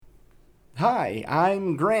Hi,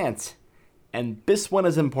 I'm Grant, and this one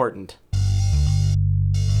is important.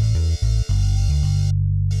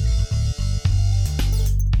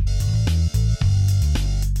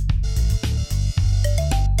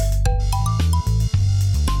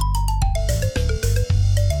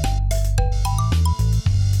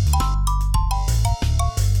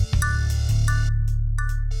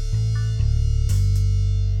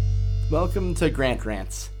 Welcome to Grant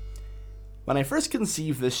Rants. When I first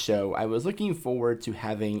conceived this show, I was looking forward to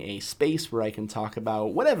having a space where I can talk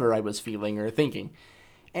about whatever I was feeling or thinking.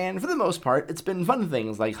 And for the most part, it's been fun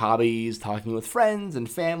things like hobbies, talking with friends and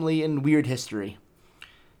family, and weird history.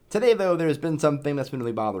 Today, though, there's been something that's been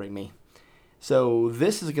really bothering me. So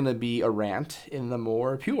this is going to be a rant in the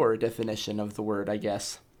more pure definition of the word, I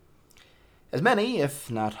guess. As many, if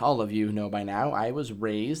not all of you know by now, I was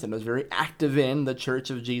raised and was very active in the Church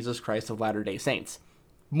of Jesus Christ of Latter-day Saints.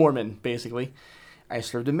 Mormon, basically. I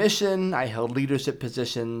served a mission, I held leadership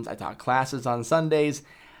positions, I taught classes on Sundays.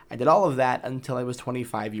 I did all of that until I was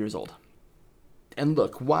 25 years old. And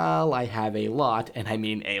look, while I have a lot, and I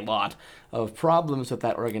mean a lot, of problems with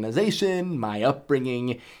that organization, my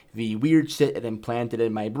upbringing, the weird shit it implanted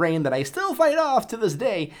in my brain that I still fight off to this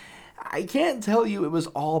day, I can't tell you it was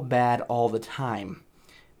all bad all the time.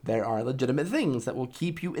 There are legitimate things that will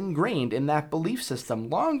keep you ingrained in that belief system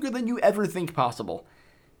longer than you ever think possible,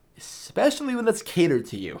 especially when it's catered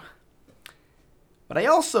to you. What I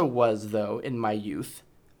also was, though, in my youth,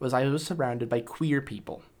 was I was surrounded by queer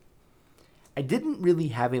people. I didn't really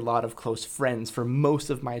have a lot of close friends for most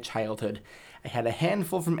of my childhood. I had a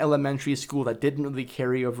handful from elementary school that didn't really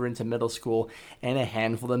carry over into middle school, and a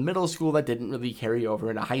handful in middle school that didn't really carry over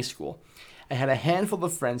into high school. I had a handful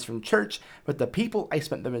of friends from church, but the people I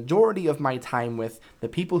spent the majority of my time with, the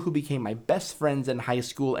people who became my best friends in high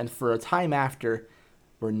school and for a time after,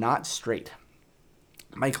 were not straight.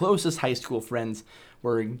 My closest high school friends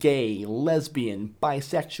were gay, lesbian,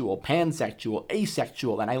 bisexual, pansexual,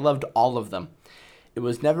 asexual, and I loved all of them. It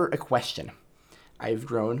was never a question. I've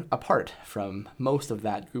grown apart from most of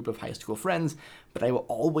that group of high school friends, but I will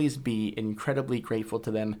always be incredibly grateful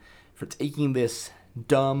to them for taking this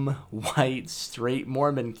dumb, white, straight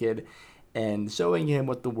Mormon kid and showing him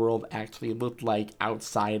what the world actually looked like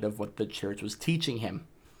outside of what the church was teaching him.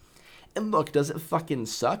 And look, does it fucking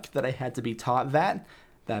suck that I had to be taught that?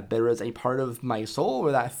 That there is a part of my soul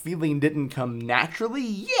where that feeling didn't come naturally?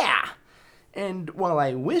 Yeah! And while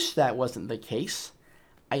I wish that wasn't the case,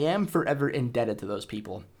 I am forever indebted to those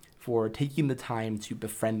people for taking the time to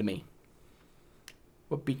befriend me.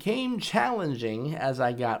 What became challenging as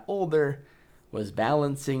I got older was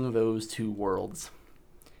balancing those two worlds.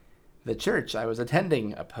 The church I was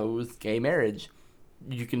attending opposed gay marriage.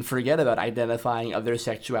 You can forget about identifying other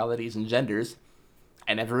sexualities and genders.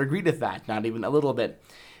 I never agreed with that, not even a little bit.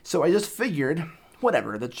 So I just figured,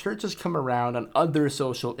 whatever, the church has come around on other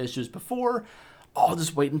social issues before, I'll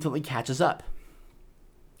just wait until it catches up.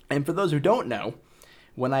 And for those who don't know,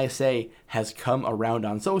 when I say has come around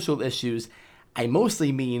on social issues, I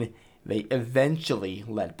mostly mean they eventually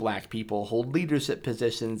let black people hold leadership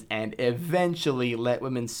positions and eventually let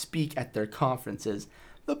women speak at their conferences.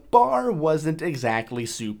 The bar wasn't exactly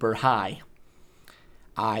super high.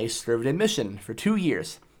 I served a mission for 2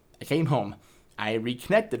 years. I came home. I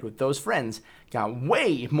reconnected with those friends, got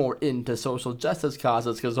way more into social justice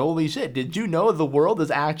causes because holy shit, did you know the world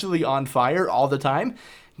is actually on fire all the time?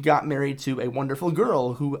 Got married to a wonderful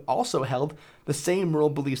girl who also held the same moral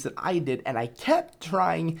beliefs that I did, and I kept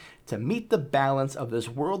trying to meet the balance of this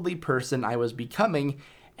worldly person I was becoming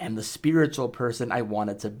and the spiritual person I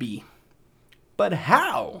wanted to be. But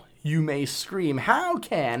how, you may scream, how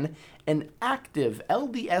can an active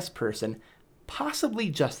LDS person possibly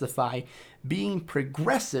justify being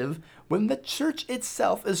progressive when the church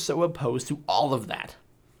itself is so opposed to all of that?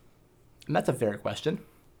 And that's a fair question.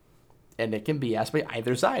 And it can be asked by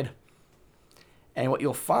either side. And what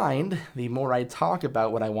you'll find, the more I talk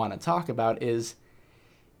about what I want to talk about, is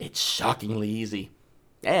it's shockingly easy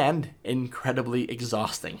and incredibly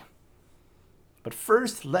exhausting. But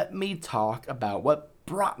first, let me talk about what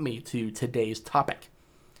brought me to today's topic.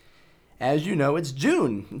 As you know, it's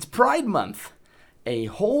June. It's Pride Month. A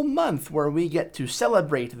whole month where we get to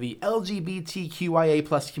celebrate the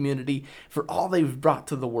LGBTQIA+ community for all they've brought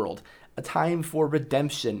to the world. A time for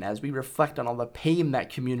redemption as we reflect on all the pain that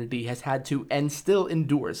community has had to and still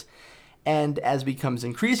endures. And as becomes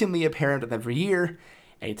increasingly apparent with every year,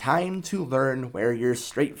 a time to learn where your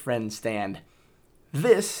straight friends stand.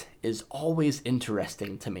 This is always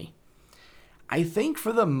interesting to me. I think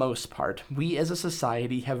for the most part, we as a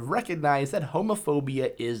society have recognized that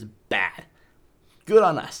homophobia is bad. Good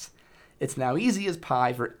on us. It's now easy as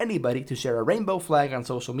pie for anybody to share a rainbow flag on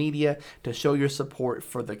social media to show your support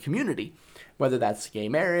for the community, whether that's gay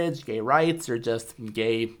marriage, gay rights, or just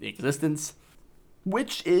gay existence,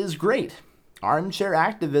 which is great. Armchair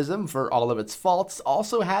activism, for all of its faults,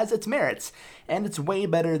 also has its merits, and it's way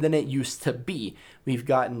better than it used to be. We've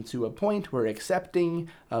gotten to a point where accepting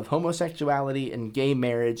of homosexuality and gay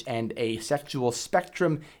marriage and a sexual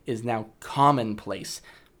spectrum is now commonplace,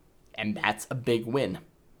 and that's a big win.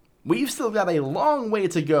 We've still got a long way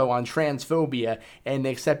to go on transphobia and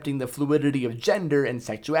accepting the fluidity of gender and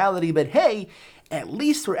sexuality, but hey, at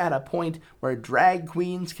least we're at a point where drag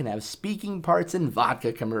queens can have speaking parts in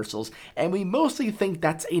vodka commercials, and we mostly think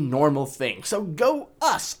that's a normal thing. So go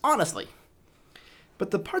us, honestly.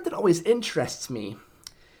 But the part that always interests me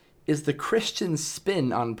is the Christian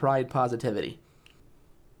spin on pride positivity.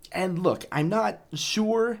 And look, I'm not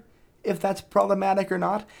sure if that's problematic or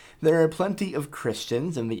not. There are plenty of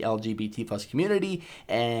Christians in the LGBT plus community,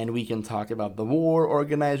 and we can talk about the war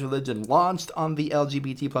organized religion launched on the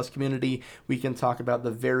LGBT plus community. We can talk about the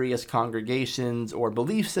various congregations or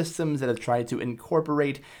belief systems that have tried to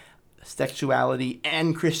incorporate sexuality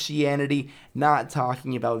and Christianity, not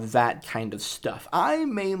talking about that kind of stuff.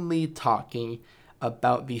 I'm mainly talking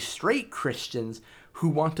about the straight Christians who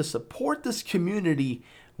want to support this community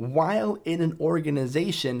while in an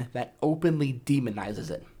organization that openly demonizes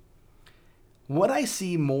it. What I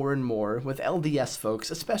see more and more with LDS folks,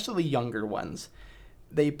 especially younger ones,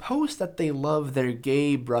 they post that they love their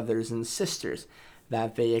gay brothers and sisters,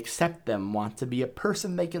 that they accept them, want to be a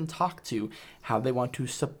person they can talk to, how they want to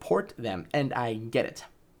support them, and I get it.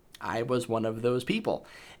 I was one of those people,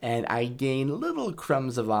 and I gain little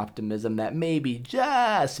crumbs of optimism that maybe,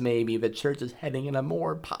 just maybe, the church is heading in a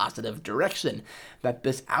more positive direction, that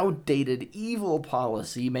this outdated evil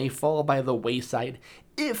policy may fall by the wayside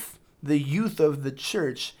if the youth of the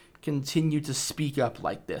church continue to speak up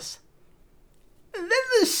like this. And then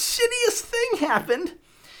the shittiest thing happened.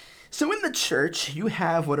 So in the church, you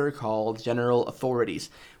have what are called general authorities,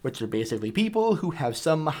 which are basically people who have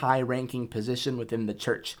some high-ranking position within the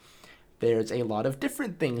church. There's a lot of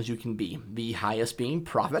different things you can be, the highest being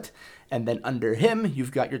prophet, and then under him,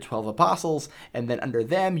 you've got your 12 apostles, and then under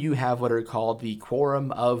them, you have what are called the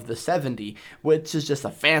Quorum of the 70, which is just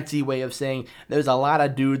a fancy way of saying there's a lot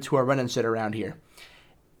of dudes who are running shit around here.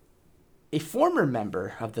 A former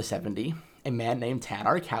member of the 70, a man named Tad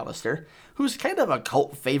R. Callister, who's kind of a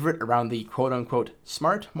cult favorite around the quote-unquote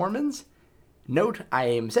smart Mormons. Note, I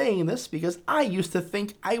am saying this because I used to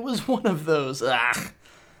think I was one of those.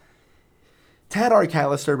 Tad R.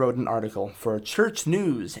 Callister wrote an article for Church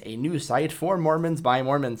News, a news site for Mormons by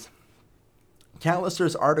Mormons.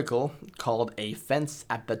 Callister's article, called A Fence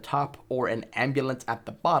at the Top or an Ambulance at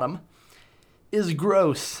the Bottom, is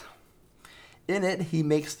gross. In it, he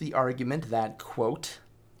makes the argument that, quote,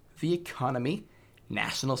 the economy,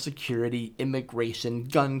 national security, immigration,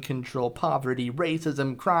 gun control, poverty,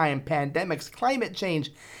 racism, crime, pandemics, climate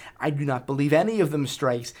change, I do not believe any of them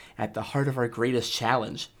strikes at the heart of our greatest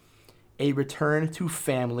challenge. A return to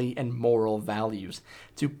family and moral values.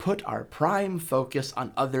 To put our prime focus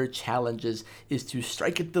on other challenges is to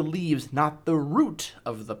strike at the leaves, not the root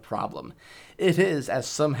of the problem. It is, as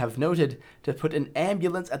some have noted, to put an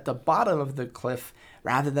ambulance at the bottom of the cliff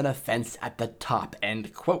rather than a fence at the top,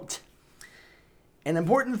 end quote. An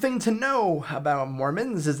important thing to know about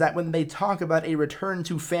Mormons is that when they talk about a return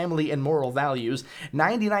to family and moral values,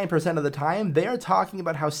 99% of the time they are talking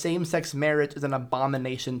about how same-sex marriage is an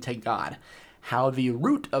abomination to God, how the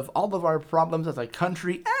root of all of our problems as a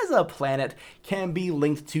country, as a planet, can be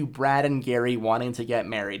linked to Brad and Gary wanting to get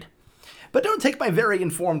married. But don't take my very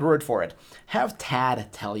informed word for it. Have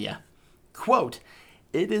Tad tell you. Quote,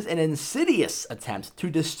 it is an insidious attempt to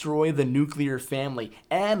destroy the nuclear family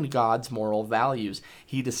and God's moral values.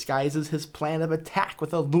 He disguises his plan of attack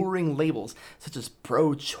with alluring labels such as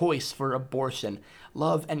pro-choice for abortion,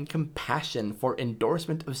 love and compassion for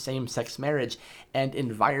endorsement of same-sex marriage, and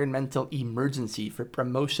environmental emergency for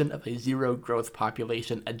promotion of a zero-growth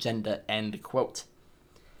population agenda, end quote.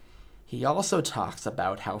 He also talks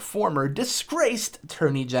about how former disgraced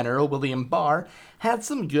Attorney General William Barr had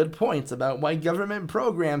some good points about why government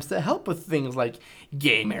programs to help with things like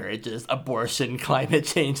gay marriages, abortion, climate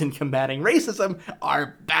change, and combating racism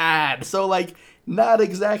are bad. So, not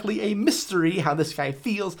exactly a mystery how this guy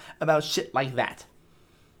feels about shit like that.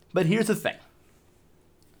 But here's the thing.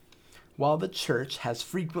 While the church has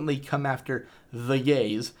frequently come after the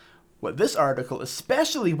gays, what this article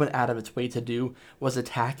especially went out of its way to do was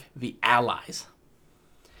attack the allies.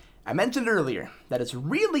 I mentioned earlier that it's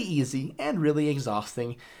really easy and really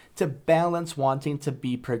exhausting to balance wanting to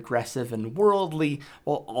be progressive and worldly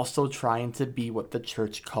while also trying to be what the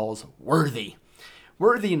church calls worthy.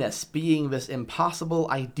 Worthiness being this impossible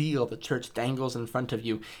ideal the church dangles in front of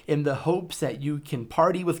you in the hopes that you can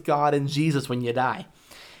party with God and Jesus when you die.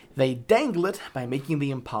 They dangle it by making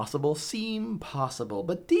the impossible seem possible,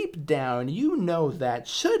 but deep down you know that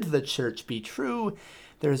should the church be true,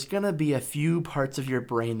 there's gonna be a few parts of your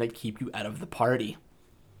brain that keep you out of the party.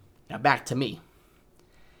 Now back to me.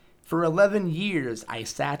 For 11 years I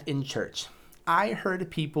sat in church. I heard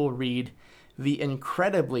people read the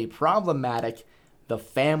incredibly problematic The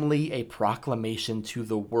Family, a Proclamation to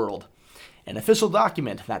the World, an official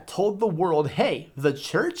document that told the world, hey, the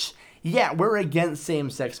church? Yeah, we're against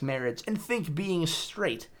same-sex marriage and think being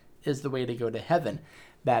straight is the way to go to heaven.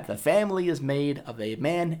 That the family is made of a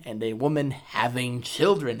man and a woman having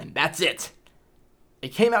children, and that's it.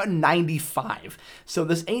 It came out in 95, so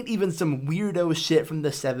this ain't even some weirdo shit from the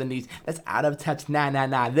 70s that's out of touch.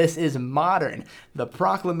 Nah, this is modern. The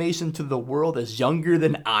proclamation to the world is younger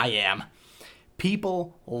than I am.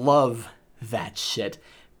 People love that shit.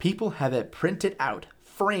 People have it printed out,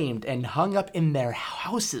 framed, and hung up in their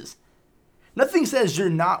houses. Nothing says you're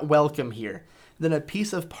not welcome here than a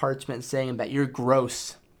piece of parchment saying that you're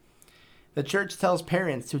gross. The church tells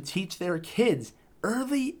parents to teach their kids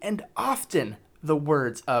early and often the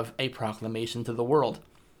words of A Proclamation to the World.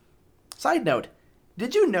 Side note,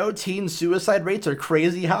 did you know teen suicide rates are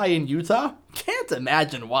crazy high in Utah? Can't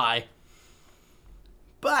imagine why.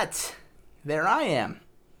 But there I am,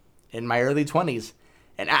 in my early 20s,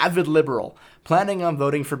 an avid liberal, planning on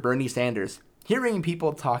voting for Bernie Sanders, hearing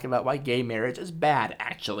people talk about why gay marriage is bad,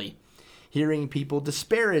 actually. Hearing people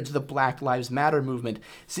disparage the Black Lives Matter movement,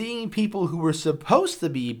 seeing people who were supposed to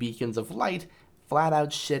be beacons of light flat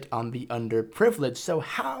out shit on the underprivileged. So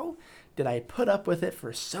how did I put up with it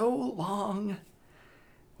for so long?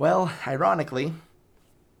 Well, ironically,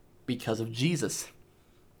 because of Jesus.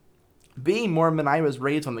 Being Mormon, I was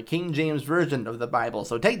raised on the King James Version of the Bible,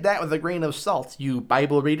 so take that with a grain of salt, you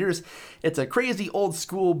Bible readers. It's a crazy old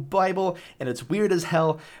school Bible, and it's weird as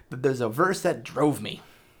hell, but there's a verse that drove me.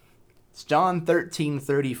 It's John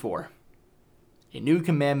 13:34. A new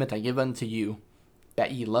commandment I give unto you,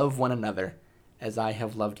 that ye love one another, as I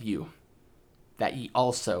have loved you, that ye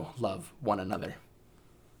also love one another.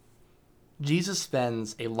 Jesus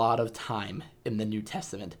spends a lot of time in the New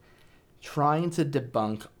Testament trying to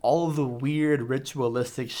debunk all of the weird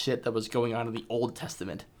ritualistic shit that was going on in the Old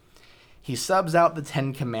Testament. He subs out the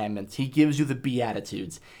 10 Commandments. He gives you the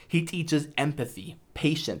Beatitudes. He teaches empathy,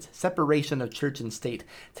 patience, separation of church and state,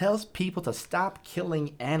 tells people to stop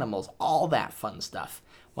killing animals, all that fun stuff.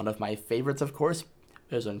 One of my favorites, of course,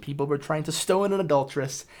 is when people were trying to stone an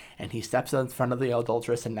adulteress, and he steps in front of the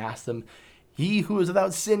adulteress and asks them, "He who is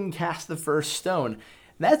without sin cast the first stone."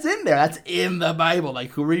 That's in there. That's in the Bible.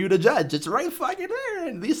 Like, who are you to judge? It's right fucking there.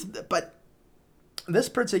 And but this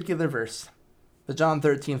particular verse, the John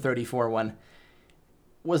 13:34 one,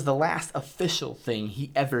 was the last official thing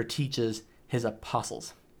he ever teaches his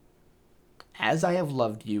apostles. As I have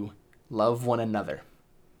loved you, love one another.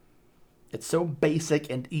 It's so basic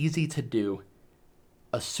and easy to do,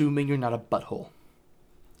 assuming you're not a butthole.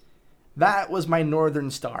 That was my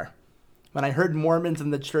Northern Star. When I heard Mormons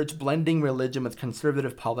in the church blending religion with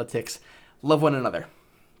conservative politics, love one another.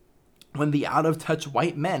 When the out-of-touch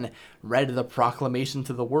white men read the proclamation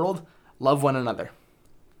to the world, love one another.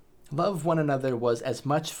 Love one another was as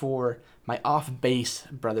much for my off-base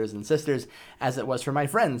brothers and sisters as it was for my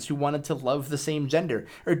friends who wanted to love the same gender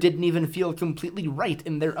or didn't even feel completely right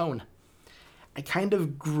in their own. I kind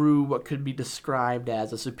of grew what could be described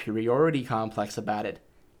as a superiority complex about it.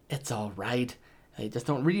 It's all right. They just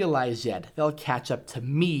don't realize yet. They'll catch up to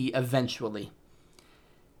me eventually.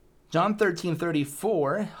 John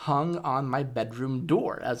 13:34 hung on my bedroom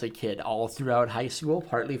door as a kid, all throughout high school,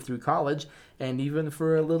 partly through college, and even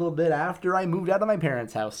for a little bit after I moved out of my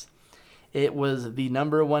parents' house. It was the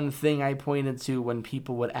number one thing I pointed to when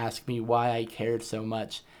people would ask me why I cared so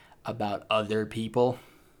much about other people.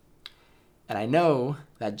 And I know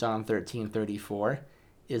that John 13:34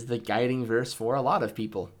 is the guiding verse for a lot of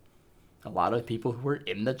people. A lot of people who are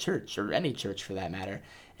in the church, or any church for that matter,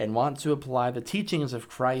 and want to apply the teachings of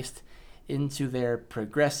Christ into their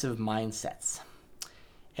progressive mindsets.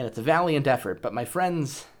 And it's a valiant effort, but my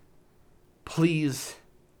friends, please,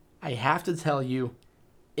 I have to tell you,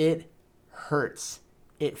 it hurts.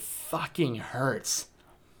 It fucking hurts.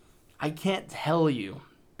 I can't tell you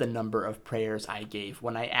the number of prayers I gave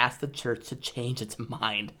when I asked the church to change its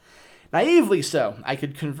mind. Naively so, I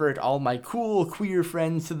could convert all my cool queer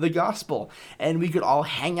friends to the gospel, and we could all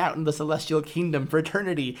hang out in the celestial kingdom for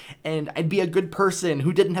eternity, and I'd be a good person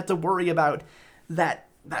who didn't have to worry about that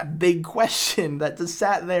big question that just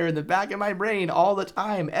sat there in the back of my brain all the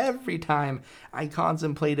time, every time I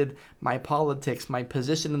contemplated my politics, my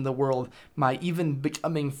position in the world, my even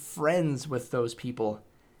becoming friends with those people.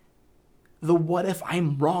 The what if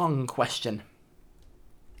I'm wrong question.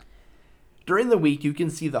 During the week, you can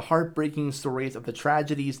see the heartbreaking stories of the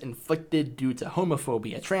tragedies inflicted due to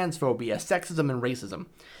homophobia, transphobia, sexism, and racism.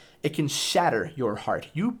 It can shatter your heart.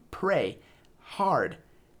 You pray hard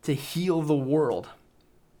to heal the world.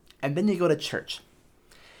 And then you go to church.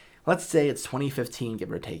 Let's say it's 2015,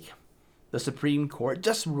 give or take. The Supreme Court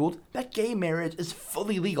just ruled that gay marriage is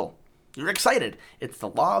fully legal. You're excited. It's the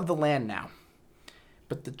law of the land now.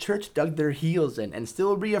 But the church dug their heels in and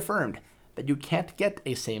still reaffirmed that you can't get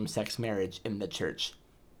a same-sex marriage in the church.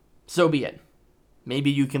 So be it. Maybe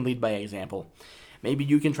you can lead by example. Maybe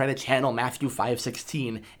you can try to channel Matthew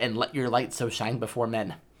 5:16 and let your light so shine before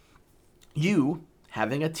men. You,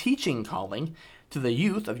 having a teaching calling to the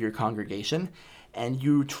youth of your congregation, and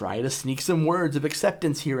you try to sneak some words of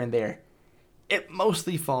acceptance here and there, it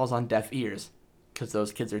mostly falls on deaf ears, because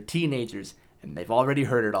those kids are teenagers, and they've already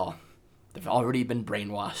heard it all. They've already been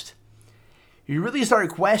brainwashed. You really start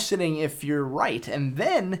questioning if you're right, and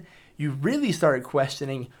then you really start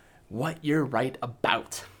questioning what you're right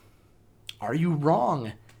about. Are you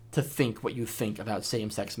wrong to think what you think about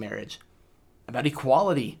same-sex marriage? About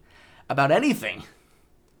equality? About anything?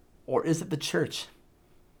 Or is it the church?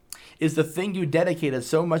 Is the thing you dedicated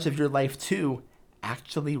so much of your life to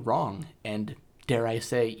actually wrong and, dare I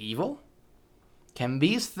say, evil? Can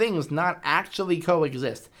these things not actually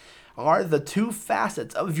coexist? Are the two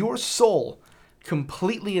facets of your soul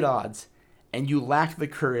completely at odds, and you lack the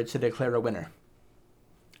courage to declare a winner?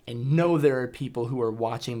 I know there are people who are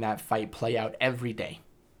watching that fight play out every day.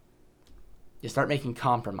 You start making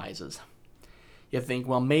compromises. You think,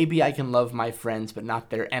 well, maybe I can love my friends, but not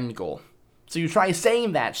their end goal. So you try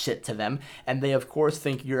saying that shit to them, and they of course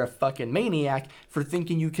think you're a fucking maniac for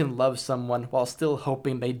thinking you can love someone while still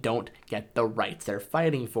hoping they don't get the rights they're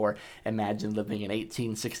fighting for. Imagine living in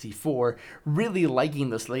 1864, really liking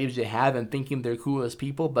the slaves you have and thinking they're cool as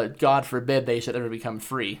people, but God forbid they should ever become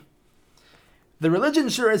free. The religion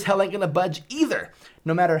sure as hell ain't gonna budge either.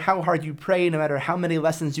 No matter how hard you pray, no matter how many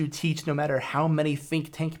lessons you teach, no matter how many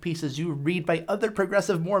think tank pieces you read by other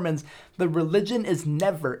progressive Mormons, the religion is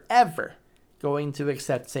never, ever going to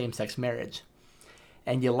accept same-sex marriage.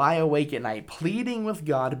 And you lie awake at night pleading with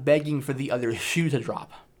God, begging for the other shoe to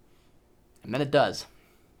drop. And then it does.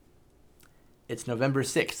 It's November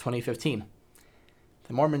 6, 2015.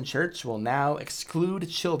 The Mormon Church will now exclude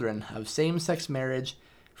children of same-sex marriage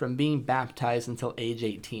from being baptized until age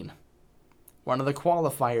 18. One of the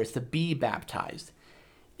qualifiers to be baptized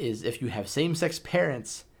is if you have same-sex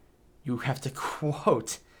parents, you have to,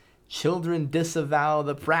 quote, children disavow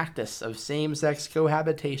the practice of same-sex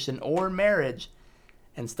cohabitation or marriage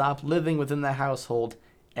and stop living within the household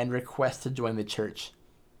and request to join the church.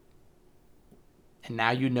 And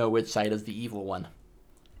now you know which side is the evil one.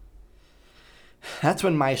 That's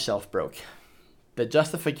when my shelf broke. The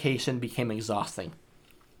justification became exhausting.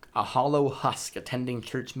 A hollow husk attending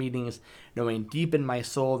church meetings, knowing deep in my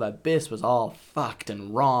soul that this was all fucked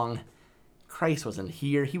and wrong. Christ wasn't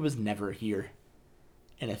here. He was never here.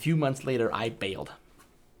 And a few months later, I bailed.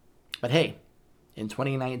 But hey, in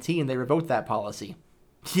 2019, they revoked that policy.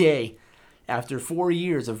 Yay! After 4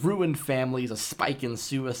 years of ruined families, a spike in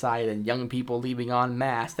suicide, and young people leaving en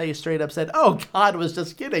masse, they straight up said, oh, God was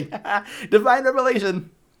just kidding. Divine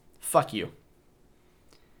revelation. Fuck you.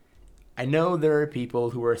 I know there are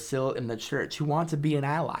people who are still in the church who want to be an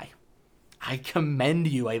ally. I commend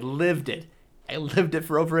you. I lived it. I lived it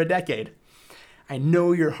for over a decade. I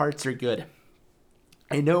know your hearts are good.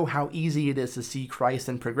 I know how easy it is to see Christ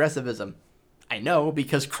in progressivism. I know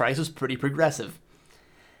because Christ was pretty progressive.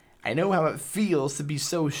 I know how it feels to be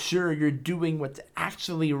so sure you're doing what's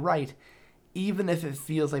actually right, even if it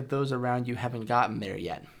feels like those around you haven't gotten there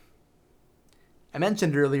yet. I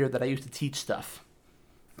mentioned earlier that I used to teach stuff.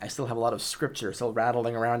 I still have a lot of scripture still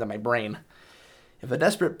rattling around in my brain. If a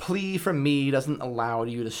desperate plea from me doesn't allow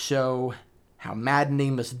you to show how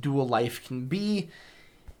maddening this dual life can be,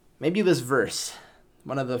 maybe this verse,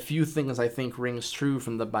 one of the few things I think rings true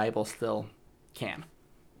from the Bible still, can.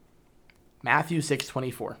 Matthew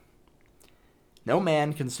 6:24. No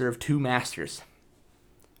man can serve two masters,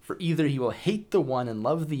 for either he will hate the one and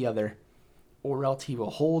love the other, or else he will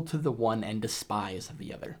hold to the one and despise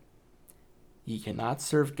the other. Ye cannot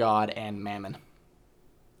serve God and mammon.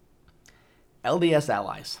 LDS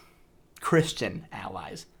allies, Christian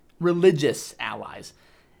allies, religious allies,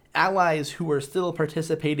 allies who are still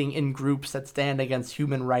participating in groups that stand against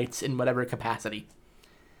human rights in whatever capacity.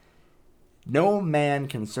 No man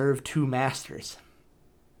can serve two masters.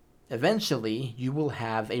 Eventually, you will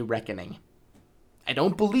have a reckoning. I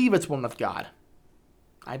don't believe it's one with God.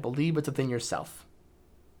 I believe it's within yourself.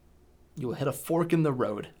 You will hit a fork in the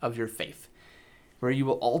road of your faith, where you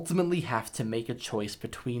will ultimately have to make a choice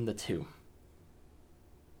between the two.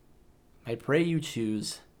 I pray you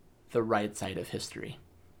choose the right side of history.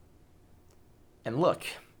 And look,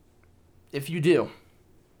 if you do,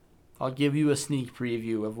 I'll give you a sneak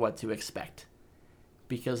preview of what to expect.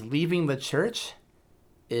 Because leaving the church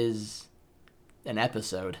is an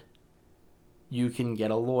episode. You can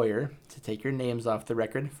get a lawyer to take your names off the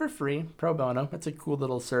record for free, pro bono. It's a cool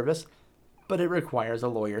little service, but it requires a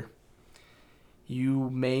lawyer. You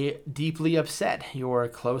may deeply upset your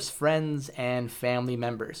close friends and family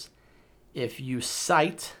members. If you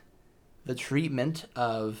cite the treatment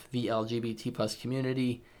of the LGBT plus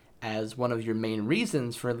community as one of your main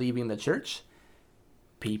reasons for leaving the church,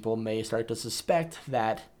 people may start to suspect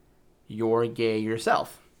that you're gay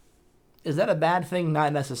yourself. Is that a bad thing?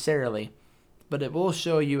 Not necessarily. But it will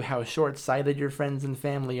show you how short-sighted your friends and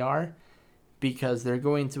family are, because they're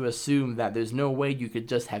going to assume that there's no way you could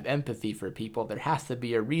just have empathy for people. There has to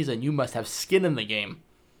be a reason. You must have skin in the game.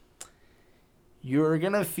 You're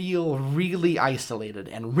going to feel really isolated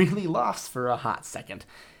and really lost for a hot second.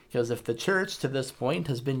 Because if the church to this point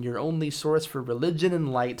has been your only source for religion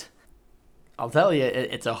and light, I'll tell you,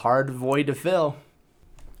 it's a hard void to fill.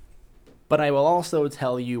 But I will also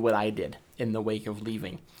tell you what I did in the wake of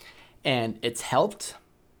leaving. And it's helped.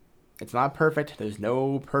 It's not perfect. There's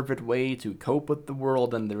no perfect way to cope with the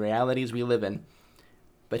world and the realities we live in.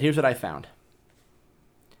 But here's what I found.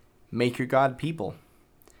 Make your God people.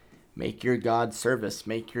 Make your God service.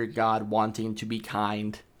 Make your God wanting to be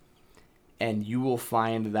kind. And you will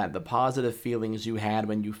find that the positive feelings you had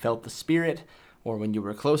when you felt the Spirit or when you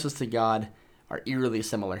were closest to God are eerily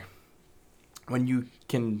similar. When you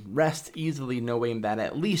can rest easily knowing that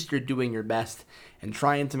at least you're doing your best and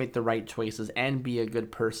trying to make the right choices and be a good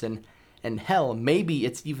person. And hell, maybe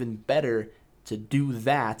it's even better to do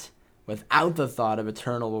that without the thought of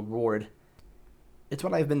eternal reward. It's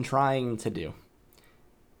what I've been trying to do.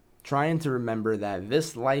 Trying to remember that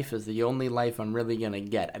this life is the only life I'm really going to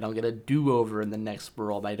get. I don't get a do-over in the next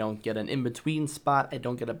world. I don't get an in-between spot. I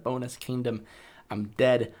don't get a bonus kingdom. I'm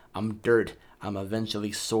dead. I'm dirt. I'm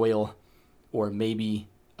eventually soil. Or maybe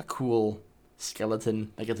a cool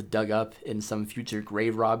skeleton that gets dug up in some future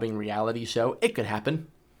grave-robbing reality show. It could happen.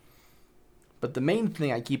 But the main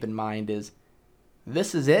thing I keep in mind is,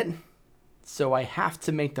 this is it, so I have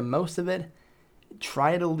to make the most of it,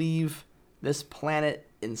 try to leave this planet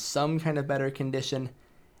in some kind of better condition,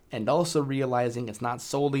 and also realizing it's not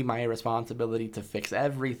solely my responsibility to fix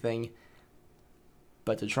everything,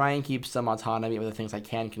 but to try and keep some autonomy with the things I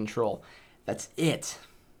can control. That's it.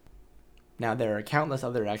 Now, there are countless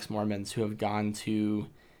other ex-Mormons who have gone to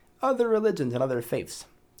other religions and other faiths.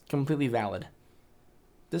 Completely valid.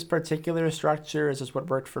 This particular structure is just what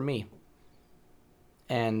worked for me.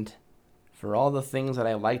 And for all the things that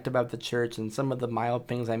I liked about the church and some of the mild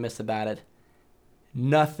things I miss about it,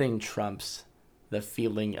 nothing trumps the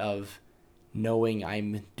feeling of knowing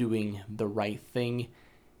I'm doing the right thing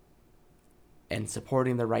and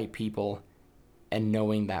supporting the right people and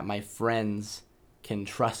knowing that my friends can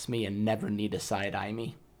trust me and never need to side-eye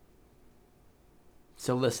me.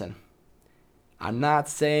 So listen, I'm not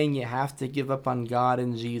saying you have to give up on God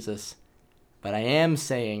and Jesus, but I am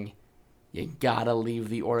saying you gotta leave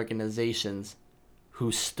the organizations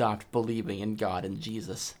who stopped believing in God and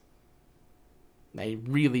Jesus. I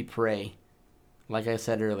really pray, like I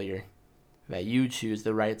said earlier, that you choose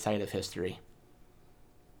the right side of history.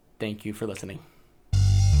 Thank you for listening.